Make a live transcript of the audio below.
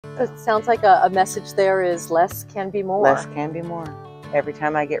It sounds like a message there is less can be more. Less can be more. Every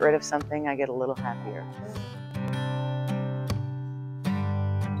time I get rid of something, I get a little happier.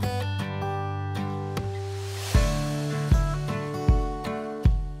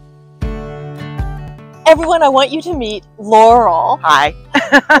 Everyone, I want you to meet Laurel. Hi.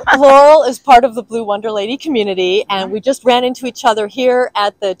 Laurel is part of the Blue Wonder Lady community, and we just ran into each other here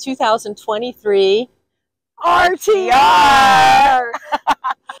at the 2023 RTR.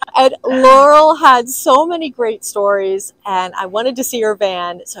 And Laurel had so many great stories, and I wanted to see her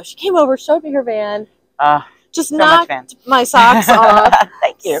van, so she came over, showed me her van. Just so knocked my socks off.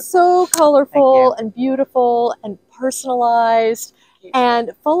 Thank you. So colorful and beautiful and personalized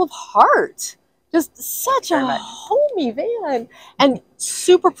and full of heart. Just such a homey van and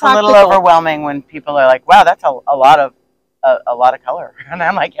super practical. It's a little overwhelming when people are like, "Wow, that's a lot of color," and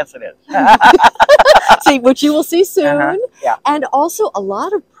I'm like, "Yes, it is." See, which you will see soon. Yeah. And also a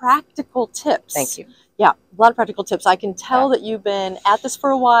lot of practical tips. Thank you. Yeah, a lot of practical tips. I can tell that you've been at this for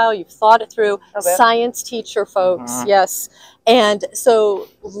a while. You've thought it through. Science teacher, folks. Yes. And so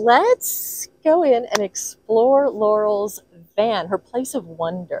let's go in and explore Laurel's van, her place of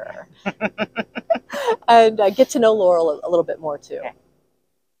wonder, and get to know Laurel a little bit more too. Okay.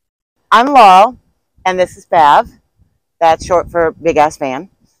 I'm Laurel, and this is Bav. That's short for Big Ass Van.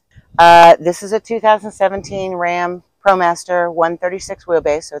 This is a 2017 Ram Promaster 136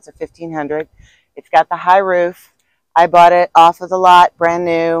 wheelbase, so it's a 1500. It's got the high roof. I bought it off of the lot, brand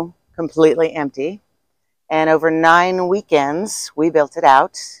new, completely empty. And over 9 weekends, we built it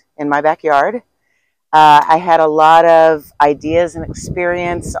out in my backyard. I had a lot of ideas and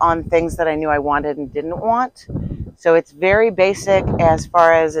experience on things that I knew I wanted and didn't want. So it's very basic as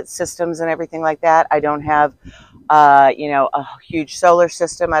far as its systems and everything like that. I don't have, you know, a huge solar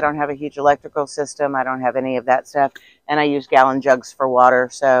system. I don't have a huge electrical system. I don't have any of that stuff. And I use gallon jugs for water.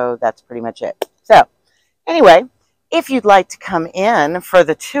 So that's pretty much it. So anyway, if you'd like to come in for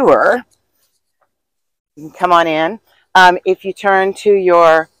the tour, you can come on in. If you turn to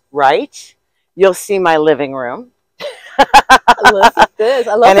your right, you'll see my living room. Look at this.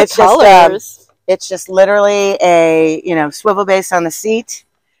 I love and the it's colors. It's just literally a, you know, swivel base on the seat.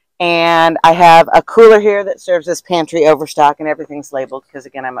 And I have a cooler here that serves as pantry overstock, and everything's labeled because,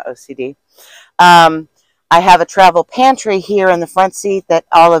 again, I'm an OCD. I have a travel pantry here in the front seat that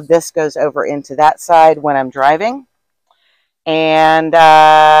all of this goes over into that side when I'm driving. And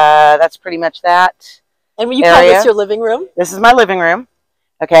that's pretty much that. And when you call this your living room? This is my living room.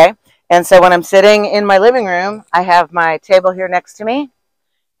 Okay. And so when I'm sitting in my living room, I have my table here next to me,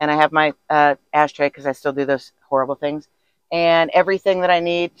 and I have my ashtray because I still do those horrible things. And everything that I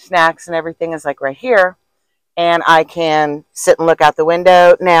need, snacks and everything, is like right here. And I can sit and look out the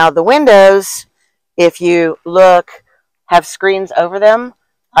window. Now, the windows, if you look, have screens over them.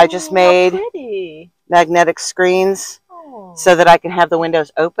 I just made magnetic screens so that I can have the windows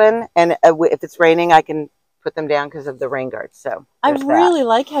open. And if it's raining, I can put them down because of the rain guards. So I really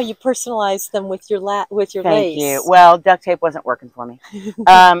like how you personalize them with your lace. Thank you. Well, duct tape wasn't working for me.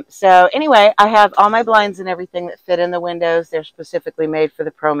 So anyway, I have all my blinds and everything that fit in the windows. They're specifically made for the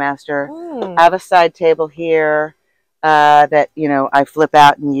Promaster. I have a side table here that, you know, I flip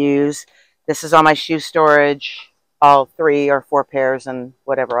out and use. This is all my shoe storage, all 3 or 4 pairs and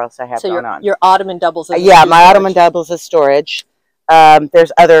whatever else I have going on. Your ottoman doubles as yeah, my ottoman doubles as storage.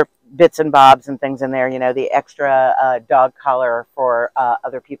 There's other bits and bobs and things in there, you know, the extra dog collar for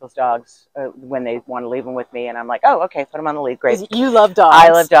other people's dogs when they want to leave them with me, and I'm like, oh, okay, put them on the lead, great. You love dogs. I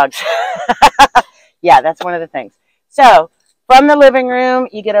love dogs. Yeah, that's one of the things. So from the living room,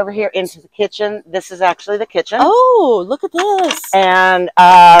 you get over here into the kitchen. This is actually the kitchen. Oh, look at this. And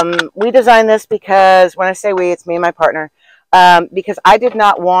we designed this because, when I say we, it's me and my partner, because I did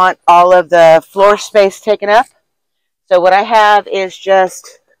not want all of the floor space taken up. So what I have is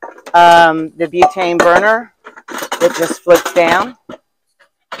just the butane burner that just flips down,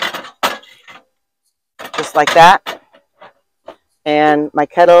 just like that. And my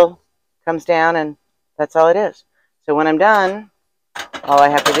kettle comes down, and that's all it is. So when I'm done, all I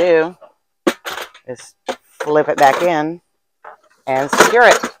have to do is flip it back in and secure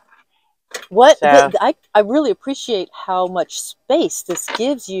it. I really appreciate how much space this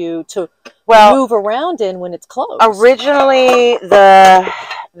gives you to move around in when it's closed. Originally,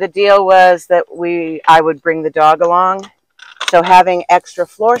 the deal was that I would bring the dog along. So having extra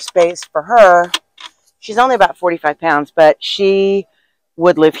floor space for her, she's only about 45 pounds, but she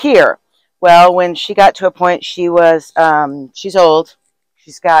would live here. Well, when she got to a point, she was, she's old.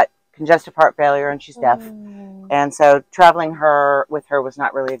 She's got congestive heart failure and she's deaf. And so traveling with her was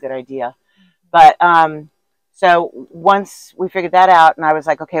not really a good idea. But So once we figured that out, and I was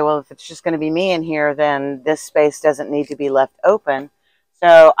like, okay, well, if it's just going to be me in here, then this space doesn't need to be left open.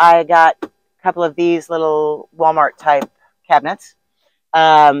 So I got a couple of these little Walmart type cabinets,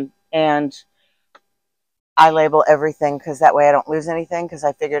 and I label everything because that way I don't lose anything, because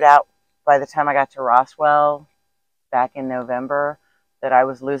I figured out by the time I got to Roswell back in November that I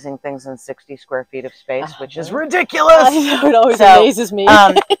was losing things in 60 square feet of space, which is ridiculous. I know, it always amazes me.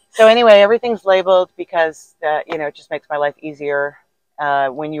 So anyway, everything's labeled because, you know, it just makes my life easier.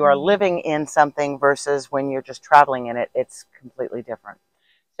 When you are living in something versus when you're just traveling in it, it's completely different.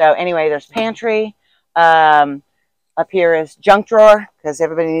 So anyway, there's pantry. Up here is junk drawer, because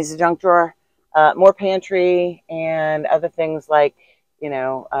everybody needs a junk drawer. More pantry and other things like, you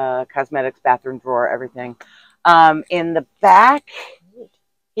know, cosmetics, bathroom drawer, everything. In the back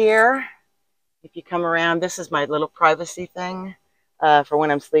here, if you come around, this is my little privacy thing for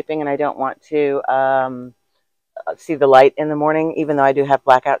when I'm sleeping and I don't want to see the light in the morning, even though I do have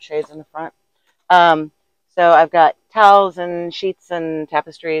blackout shades in the front. So I've got towels and sheets and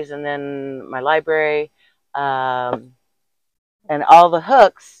tapestries, and then my library, and all the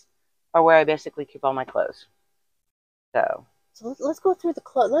hooks are where I basically keep all my clothes. So let's go through the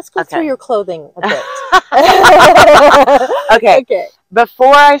let's go through your clothing a bit. Okay.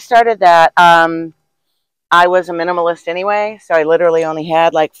 Before I started that, I was a minimalist anyway, so I literally only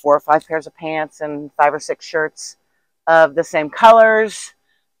had like 4 or 5 pairs of pants and 5 or 6 shirts of the same colors,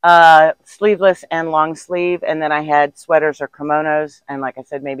 sleeveless and long sleeve, and then I had sweaters or kimonos, and like I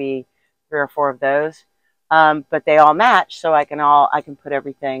said, maybe 3 or 4 of those. But they all match, so I can put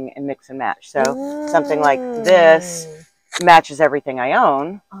everything and mix and match. So something like this matches everything I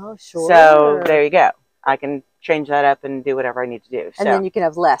own. Oh, sure. So there you go. I can change that up and do whatever I need to do. And then you can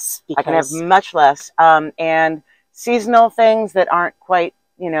have less. I can have much less. And seasonal things that aren't quite,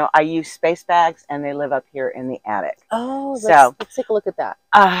 you know, I use space bags, and they live up here in the attic. Oh, so let's take a look at that.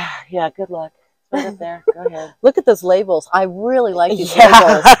 Yeah, good luck. Right up there. Go ahead. Look at those labels. I really like these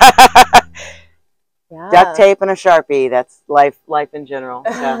labels. Yeah. Duct tape and a Sharpie. That's life in general.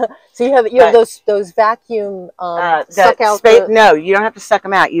 So, so you have those vacuum suck out. No, you don't have to suck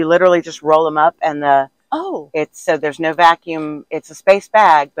them out. You literally just roll them up, and so there's no vacuum. It's a space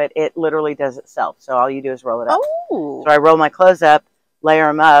bag, but it literally does itself. So all you do is roll it up. Oh. So I roll my clothes up, layer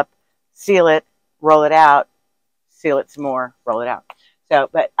them up, seal it, roll it out, seal it some more, roll it out. So,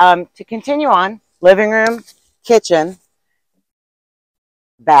 but to continue on, living room, kitchen,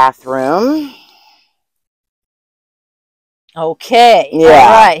 bathroom. Okay. Yeah. All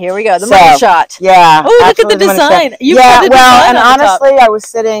right. Here we go. The money shot. Yeah. Oh, look at the design. And honestly, I was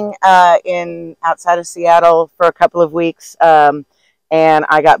sitting outside of Seattle for a couple of weeks, and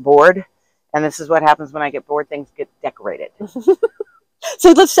I got bored. And this is what happens when I get bored: things get decorated.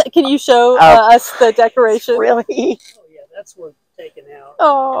 So can you show us the decoration? Really? Oh yeah, that's worth taking out.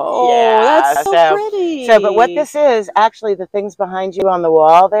 Oh, yeah, that's so pretty. So, but what this is actually, the things behind you on the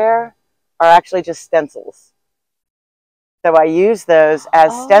wall there are actually just stencils. So I use those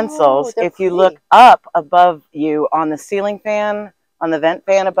as stencils. If you look up above you on the ceiling fan, on the vent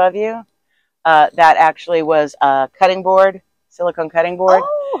fan above you, that actually was a cutting board, silicone cutting board.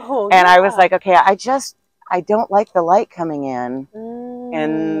 Oh, and I was like, okay, I don't like the light coming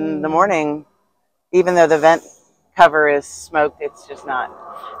in the morning, even though the vent cover is smoked, it's just not.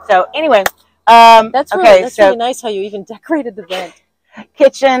 So anyway, that's really nice how you even decorated the vent.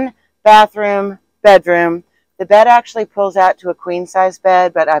 Kitchen, bathroom, bedroom. The bed actually pulls out to a queen size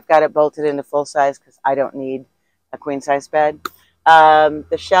bed, but I've got it bolted into full size because I don't need a queen size bed.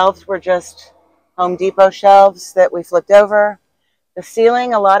 The shelves were just Home Depot shelves that we flipped over. The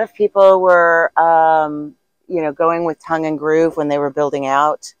ceiling, a lot of people were, you know, going with tongue and groove when they were building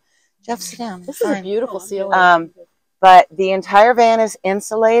out. Jeff, sit down. This is a beautiful ceiling. But the entire van is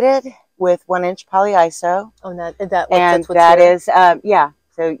insulated with 1-inch polyiso. Oh, yeah.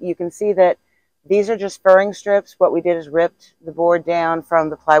 So you can see that these are just furring strips. What we did is ripped the board down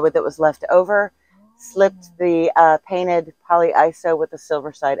from the plywood that was left over, slipped the painted polyiso with the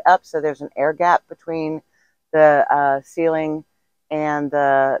silver side up, so there's an air gap between the ceiling and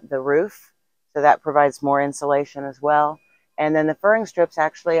the roof, so that provides more insulation as well. And then the furring strips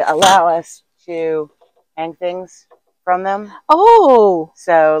actually allow us to hang things from them. Oh!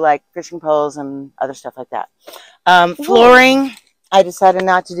 So like fishing poles and other stuff like that. Flooring. I decided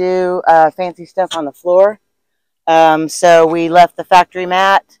not to do fancy stuff on the floor. So we left the factory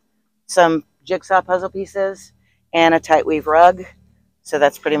mat, some jigsaw puzzle pieces, and a tight weave rug. So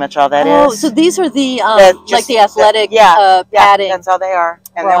that's pretty much all that is. Oh, so these are the like the athletic padding. That's all they are.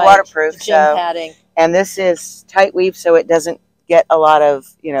 And they're waterproof. Gym padding. And this is tight weave, so it doesn't get a lot of,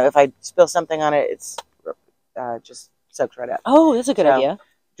 you know, if I spill something on it, it's just soaks right up. Oh, that's a good idea.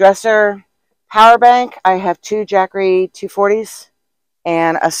 Dresser, power bank. I have 2 Jackery 240s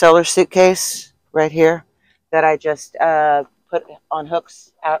and a solar suitcase right here that I just put on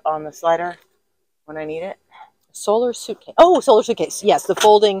hooks out on the slider when I need it. Solar suitcase. Oh, solar suitcase. Yes, the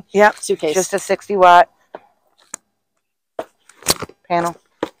folding suitcase. Just a 60-watt panel,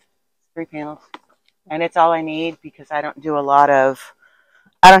 3 panels. And it's all I need because I don't do a lot of,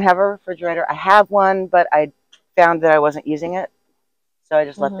 I don't have a refrigerator. I have one, but I found that I wasn't using it. So I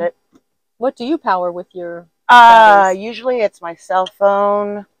just left it. What do you power with your batteries? Usually it's my cell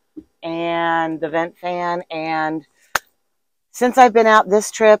phone and the vent fan. And since I've been out this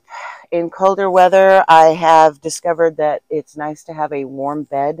trip in colder weather, I have discovered that it's nice to have a warm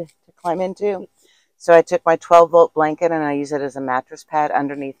bed to climb into. So I took my 12-volt blanket and I use it as a mattress pad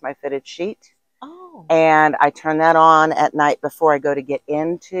underneath my fitted sheet. Oh. And I turn that on at night before I go to get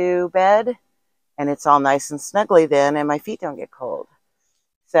into bed. And it's all nice and snuggly then, and my feet don't get cold.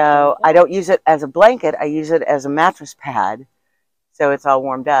 So I don't use it as a blanket. I use it as a mattress pad. So it's all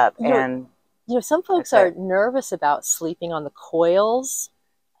warmed up. And you know, some folks are nervous about sleeping on the coils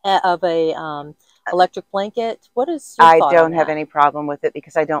of a electric blanket. What is your thought on that? I don't have any problem with it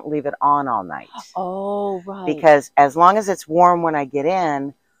because I don't leave it on all night. Oh, right. Because as long as it's warm when I get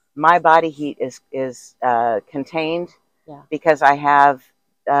in, my body heat is contained. Yeah. Because I have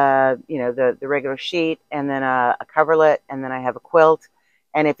you know, the regular sheet and then a coverlet and then I have a quilt.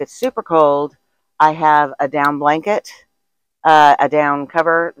 And if it's super cold, I have a down blanket, a down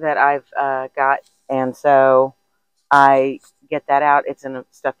cover that I've got. And so I get that out. It's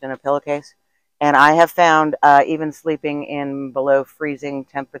stuffed in a pillowcase. And I have found even sleeping in below freezing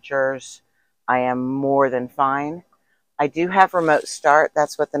temperatures, I am more than fine. I do have remote start.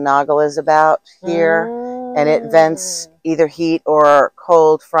 That's what the Noggle is about here. And it vents either heat or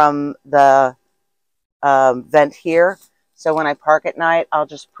cold from the vent here. So when I park at night, I'll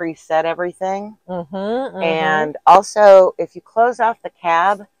just preset everything. And also, if you close off the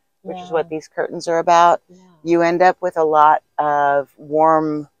cab, which is what these curtains are about, you end up with a lot of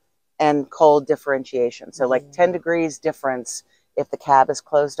warm and cold differentiation. So like 10 degrees difference if the cab is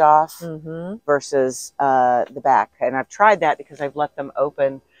closed off versus the back. And I've tried that because I've left them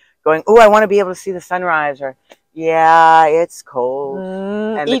open going, oh, I want to be able to see the sunrise, or yeah, it's cold.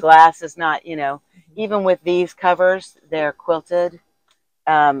 And the glass is not, you know, even with these covers, they're quilted.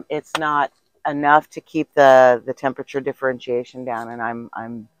 It's not enough to keep the temperature differentiation down. And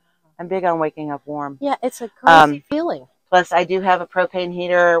I'm big on waking up warm. Yeah, it's a cozy feeling. Plus, I do have a propane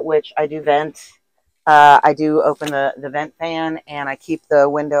heater, which I do vent. I do open the vent fan, and I keep the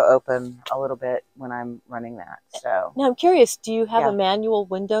window open a little bit when I'm running that. So now I'm curious, do you have a manual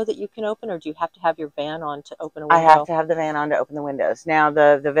window that you can open, or do you have to have your van on to open a window? I have to have the van on to open the windows. Now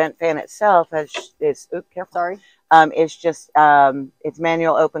the vent fan itself is careful. Sorry. It's just it's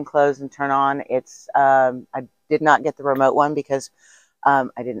manual open, close, and turn on. It's I did not get the remote one because I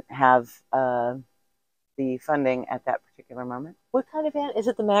didn't have the funding at that particular moment. What kind of van is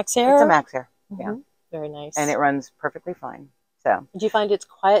it? The Max Air? It's a Max Air. Yeah. Very nice. And it runs perfectly fine. So. Do you find it's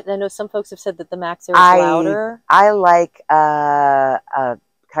quiet? I know some folks have said that the Max Air is louder. I like a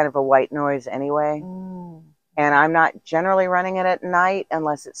kind of a white noise anyway. And I'm not generally running it at night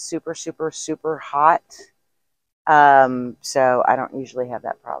unless it's super, super, super hot. So I don't usually have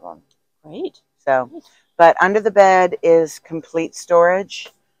that problem. Great. So, but under the bed is complete storage.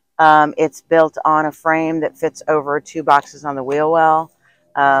 It's built on a frame that fits over 2 boxes on the wheel well.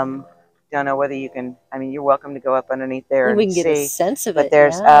 Don't know whether you can, I mean, you're welcome to go up underneath there and we can see. get a sense of it. But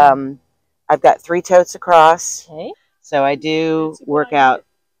there's, I've got 3 totes across. Okay. So I do work out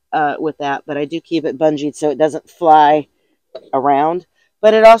with that, but I do keep it bungeed so it doesn't fly around.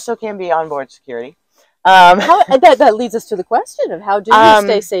 But it also can be onboard security. That leads us to the question of how do you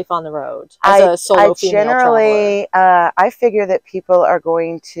stay safe on the road as a solo female traveler? I figure that people are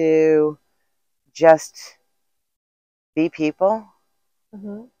going to just be people.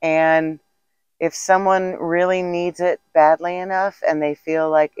 And if someone really needs it badly enough and they feel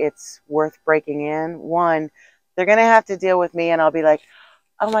like it's worth breaking in, one, they're going to have to deal with me, and I'll be like,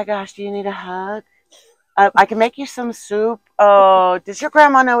 oh my gosh, do you need a hug? I can make you some soup. Oh, does your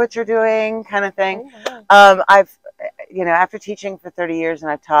grandma know what you're doing? Kind of thing. I've, you know, after teaching for 30 years, and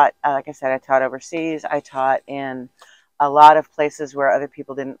I've taught, like I said, I taught overseas. I taught in a lot of places where other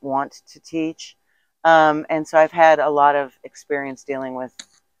people didn't want to teach. And so I've had a lot of experience dealing with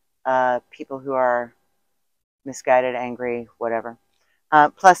people who are misguided, angry, whatever.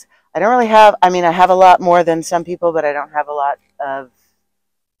 Plus, I don't really have, I mean, I have a lot more than some people, but I don't have a lot of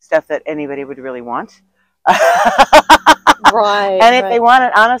stuff that anybody would really want. Right. And if they want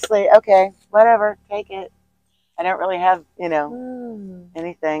it, honestly, okay, whatever, take it. I don't really have, you know,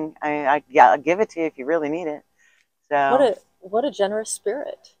 anything. Yeah, I'll give it to you if you really need it. So what a generous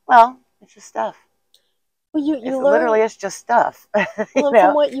spirit. Well, it's just stuff. Well, you learn, literally it's just stuff. Well,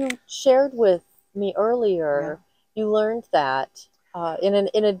 from what you shared with me earlier, you learned that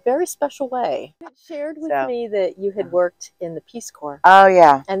in a very special way. You shared with me that you had worked in the Peace Corps. Oh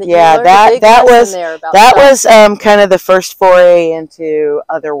yeah, and that that was there about kind of the first foray into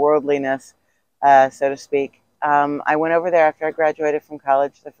otherworldliness, so to speak. I went over there after I graduated from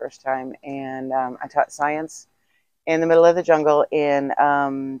college the first time, and I taught science in the middle of the jungle in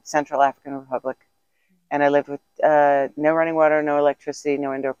Central African Republic. And I lived with no running water, no electricity,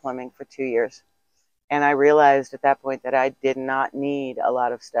 no indoor plumbing for 2 years. And I realized at that point that I did not need a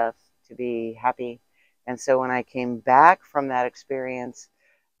lot of stuff to be happy. And so when I came back from that experience,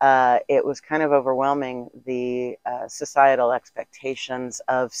 it was kind of overwhelming, the societal expectations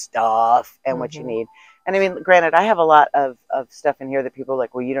of stuff and what you need. And I mean, granted, I have a lot of stuff in here that people are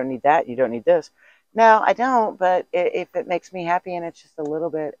like, well, you don't need that, you don't need this. No, I don't, but if it makes me happy and it's just a little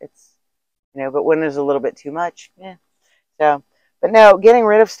bit, it's, you know, but when there's a little bit too much, yeah. So, but no, getting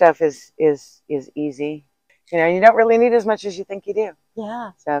rid of stuff is easy. You know, you don't really need as much as you think you do.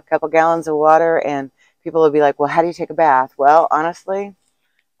 Yeah. So a couple gallons of water, and people will be like, well, how do you take a bath? Well, honestly,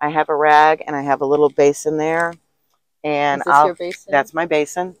 I have a rag and I have a little basin there. And is this your basin? That's my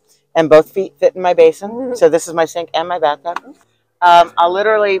basin. And both feet fit in my basin. So this is my sink and my bathtub. I'll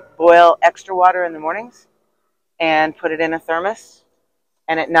literally boil extra water in the mornings and put it in a thermos.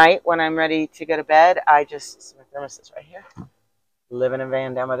 And at night, when I'm ready to go to bed, my thermos is right here. Live in a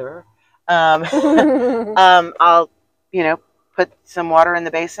van down by the river. I'll, you know, put some water in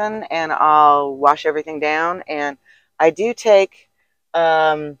the basin and I'll wash everything down. And I do take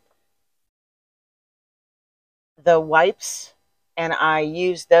the wipes and I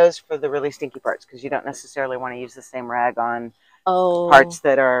use those for the really stinky parts, because you don't necessarily want to use the same rag on parts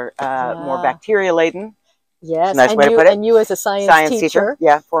that are more bacteria laden. Yes, nice way to put it. And you as a science teacher.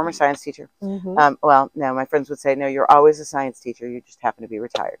 Yeah, former science teacher. Well, no, my friends would say, no, you're always a science teacher. You just happen to be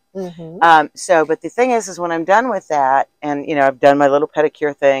retired. But the thing is when I'm done with that, and, you know, I've done my little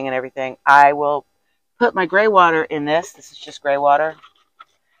pedicure thing and everything, I will put my gray water in this. This is just gray water.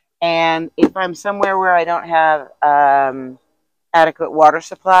 And if I'm somewhere where I don't have adequate water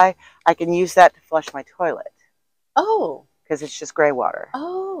supply, I can use that to flush my toilet. Oh. Because it's just gray water.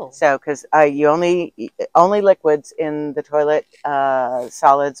 Oh. So, because you only liquids in the toilet,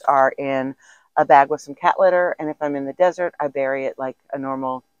 solids are in a bag with some cat litter. And if I'm in the desert, I bury it like a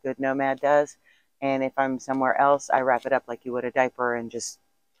normal good nomad does. And if I'm somewhere else, I wrap it up like you would a diaper and just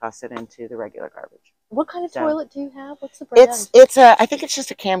toss it into the regular garbage. What kind of toilet do you have? What's the brand? I think it's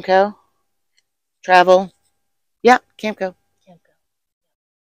just a Camco Travel. Yeah, Camco.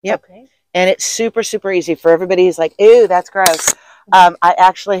 Yep. Okay. And it's super, super easy for everybody who's like, ew, that's gross. I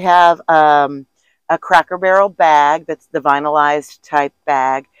actually have a Cracker Barrel bag that's the vinylized type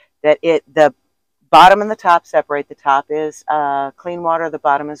bag that the bottom and the top separate. The top is clean water. The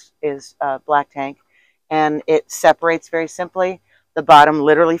bottom is black tank. And it separates very simply. The bottom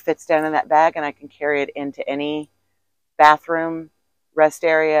literally fits down in that bag, and I can carry it into any bathroom, rest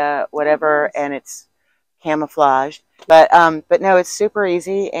area, whatever, and it's camouflaged. But no, it's super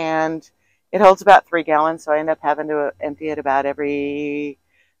easy, and it holds about 3 gallons, so I end up having to empty it about every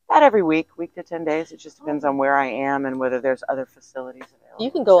week to 10 days. It just depends on where I am and whether there's other facilities available.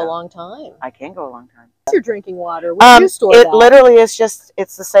 You can go a long time. I can go a long time. What's your drinking water? Where do you store that? It literally is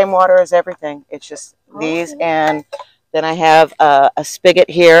it's the same water as everything. It's just these, and then I have a spigot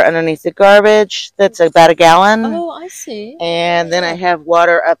here underneath the garbage that's about 1 gallon. Oh, I see. And then I have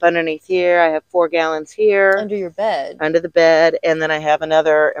water up underneath here. I have 4 gallons here. Under your bed. Under the bed. And then I have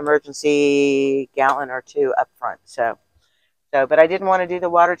another emergency gallon or 2 up front. But I didn't want to do the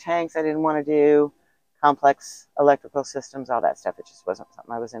water tanks. I didn't want to do complex electrical systems, all that stuff. It just wasn't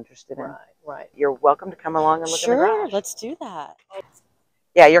something I was interested in. Right. You're welcome to come along and look in the garage. Sure, let's do that.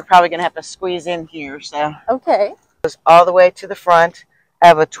 Yeah, you're probably going to have to squeeze in here. So. Okay. Goes all the way to the front. I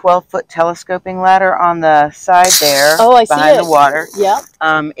have a 12-foot telescoping ladder on the side there. Oh, I see behind the water. Yep.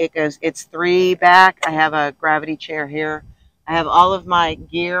 It's 3 back. I have a gravity chair here. I have all of my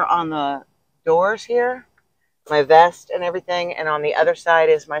gear on the doors here, my vest and everything. And on the other side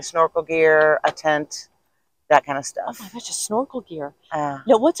is my snorkel gear, a tent, that kind of stuff. Oh my gosh, a snorkel gear. Now,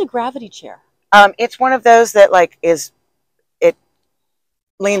 what's a gravity chair? It's one of those that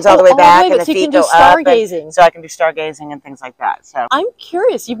leans all the way back, and the feet go up. So I can do stargazing and things like that. So I'm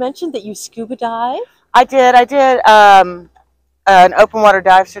curious. You mentioned that you scuba dive. I did an open water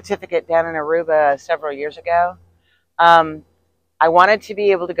dive certificate down in Aruba several years ago. I wanted to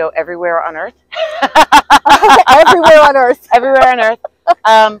be able to go everywhere on Earth. Everywhere on Earth. Everywhere on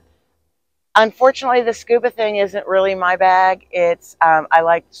Earth. Unfortunately, the scuba thing isn't really my bag. It's I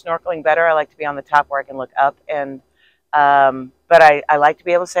like snorkeling better. I like to be on the top where I can look up, and but I like to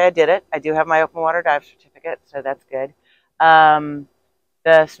be able to say I did it. I do have my open water dive certificate, so that's good.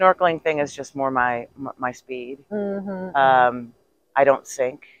 The snorkeling thing is just more my speed. Mm-hmm. I don't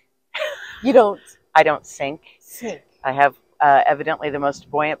sink. You don't? I don't sink. Sink. I have evidently the most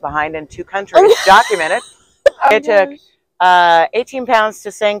buoyant behind in 2 countries documented. It took 18 pounds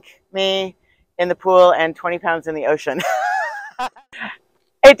to sink me in the pool and 20 pounds in the ocean.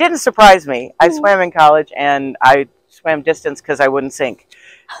 It didn't surprise me. I swam in college, and I swam distance because I wouldn't sink.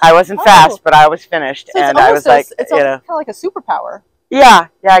 I wasn't fast, but I was finished, so and I was like, it's kind of like a superpower. Yeah,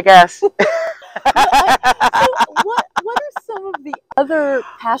 I guess. So what are some of the other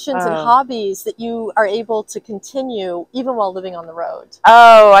passions and hobbies that you are able to continue even while living on the road?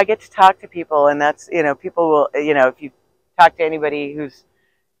 Oh, I get to talk to people, and that's, people will, if you talk to anybody who's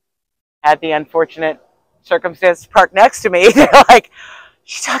had the unfortunate circumstance to park next to me, they're like,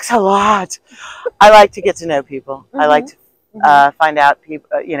 she talks a lot. I like to get to know people. Mm-hmm. I like to find out people,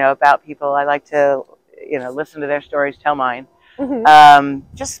 about people. I like to, listen to their stories, tell mine.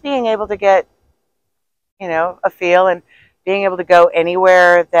 Mm-hmm. Just being able to get, a feel, and being able to go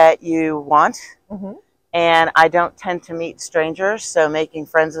anywhere that you want. Mm-hmm. And I don't tend to meet strangers, so making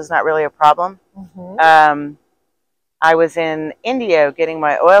friends is not really a problem. Mm-hmm. I was in India getting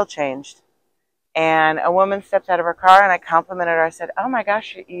my oil changed, and a woman stepped out of her car, and I complimented her. I said, "Oh my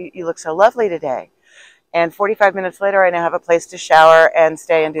gosh, you look so lovely today." And 45 minutes later, I now have a place to shower and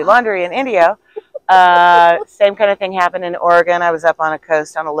stay and do laundry in India. Same kind of thing happened in Oregon. I was up on a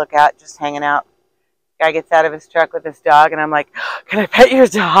coast on a lookout, just hanging out. Guy gets out of his truck with his dog, and I'm like, "Can I pet your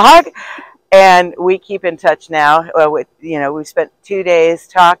dog?" And we keep in touch now. We spent 2 days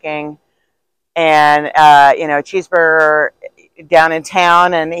talking, and a cheeseburger down in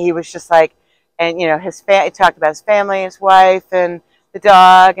town, and he was just like, and he talked about his family, his wife, and the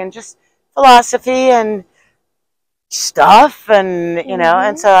dog, and just philosophy and stuff, and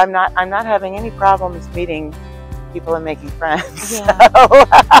and so I'm not having any problems meeting people and making friends. Yeah.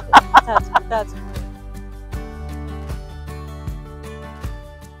 So. That's